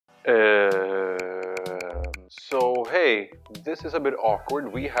So hey, this is a bit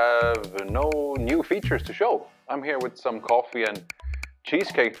awkward. We have no new features to show. I'm here with some coffee and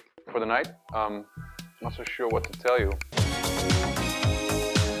cheesecake for the night. Not so sure what to tell you.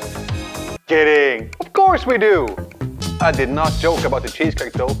 Kidding! Of course we do! I did not joke about the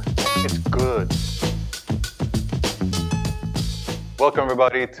cheesecake though. It's good. Welcome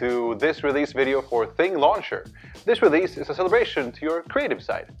everybody to this release video for Thing Launcher. This release is a celebration to your creative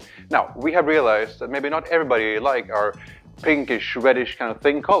side. Now, we have realized that maybe not everybody like our pinkish, reddish kind of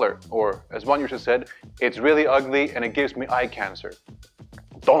thing color, or as one user said, it's really ugly and it gives me eye cancer.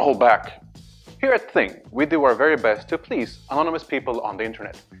 Don't hold back. Here at Thing, we do our very best to please anonymous people on the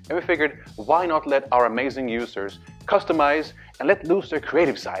internet. And we figured, why not let our amazing users customize and let loose their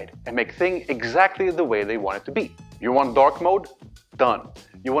creative side and make Thing exactly the way they want it to be. You want dark mode? Done.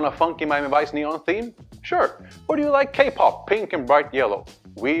 You want a funky Miami Vice neon theme? Sure. Or do you like K-pop, pink and bright yellow?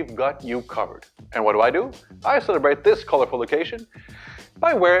 We've got you covered. And what do? I celebrate this colorful occasion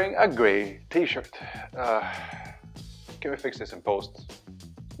by wearing a gray t-shirt. Can we fix this in post?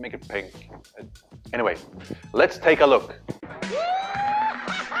 Make it pink. Anyway, let's take a look.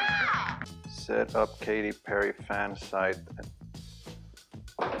 Set up Katy Perry fan site.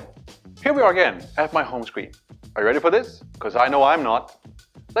 Here we are again at my home screen. Are you ready for this? Because I know I'm not.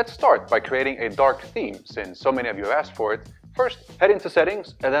 Let's start by creating a dark theme, since so many of you have asked for it. First, head into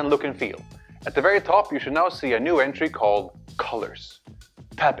settings and then look and feel. At the very top, you should now see a new entry called Colors.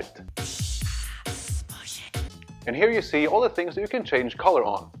 Tap it. And here you see all the things that you can change color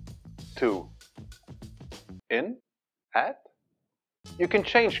on. To, in, at. You can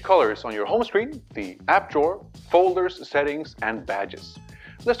change colors on your home screen, the app drawer, folders, settings, and badges.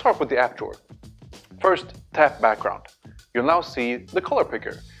 Let's start with the app drawer. First, tap background. You'll now see the color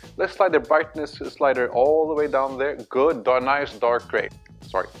picker. Let's slide the brightness slider all the way down there. Good, nice dark gray.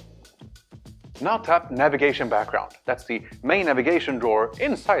 Sorry. Now tap navigation background. That's the main navigation drawer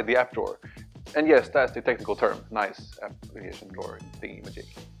inside the app drawer. And yes, that's the technical term. Nice navigation drawer thingy-majig.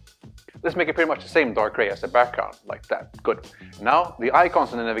 Let's make it pretty much the same dark gray as the background, like that. Good. Now, the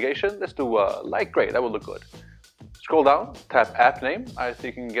icons in the navigation, let's do light gray. That will look good. Scroll down, tap app name. I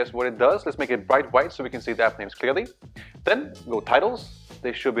think you can guess what it does. Let's make it bright white so we can see the app names clearly. Then go titles.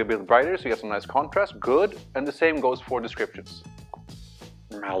 They should be a bit brighter so you get some nice contrast. Good. And the same goes for descriptions.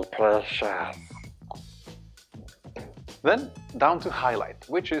 My pleasure. Then down to highlight,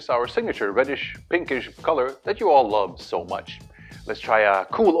 which is our signature reddish pinkish color that you all love so much. Let's try a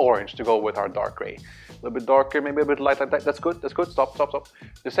cool orange to go with our dark gray. A little bit darker, maybe a bit light like that. That's good. That's good. Stop.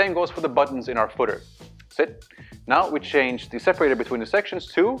 The same goes for the buttons in our footer. That's it. Now we change the separator between the sections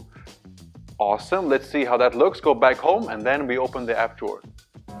to awesome. Let's see how that looks. Go back home and then we open the app drawer.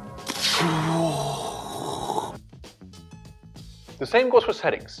 The same goes for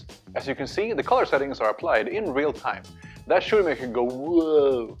settings. As you can see, the color settings are applied in real time. That should make you go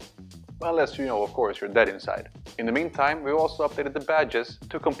whoa. Unless you know, of course, you're dead inside. In the meantime, we also updated the badges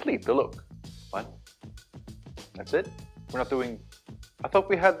to complete the look. What? That's it? We're not doing... I thought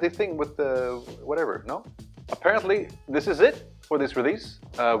we had the thing with the whatever, no? Apparently, this is it for this release.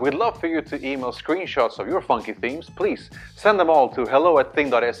 We'd love for you to email screenshots of your funky themes. Please send them all to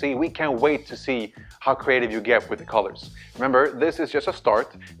hello@thing.se. We can't wait to see how creative you get with the colors. Remember, this is just a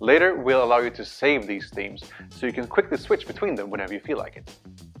start. Later, we'll allow you to save these themes so you can quickly switch between them whenever you feel like it.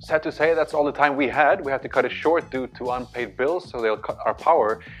 Sad to say, that's all the time we had. We have to cut it short due to unpaid bills, so they'll cut our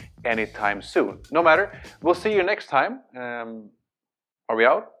power anytime soon. No matter, we'll see you next time. Are we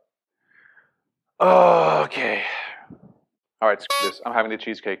out? Okay. All right, screw this. I'm having the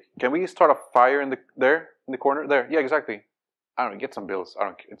cheesecake. Can we start a fire in the corner? There. Yeah, exactly. I don't know. Get some bills. I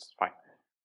don't care. It's fine.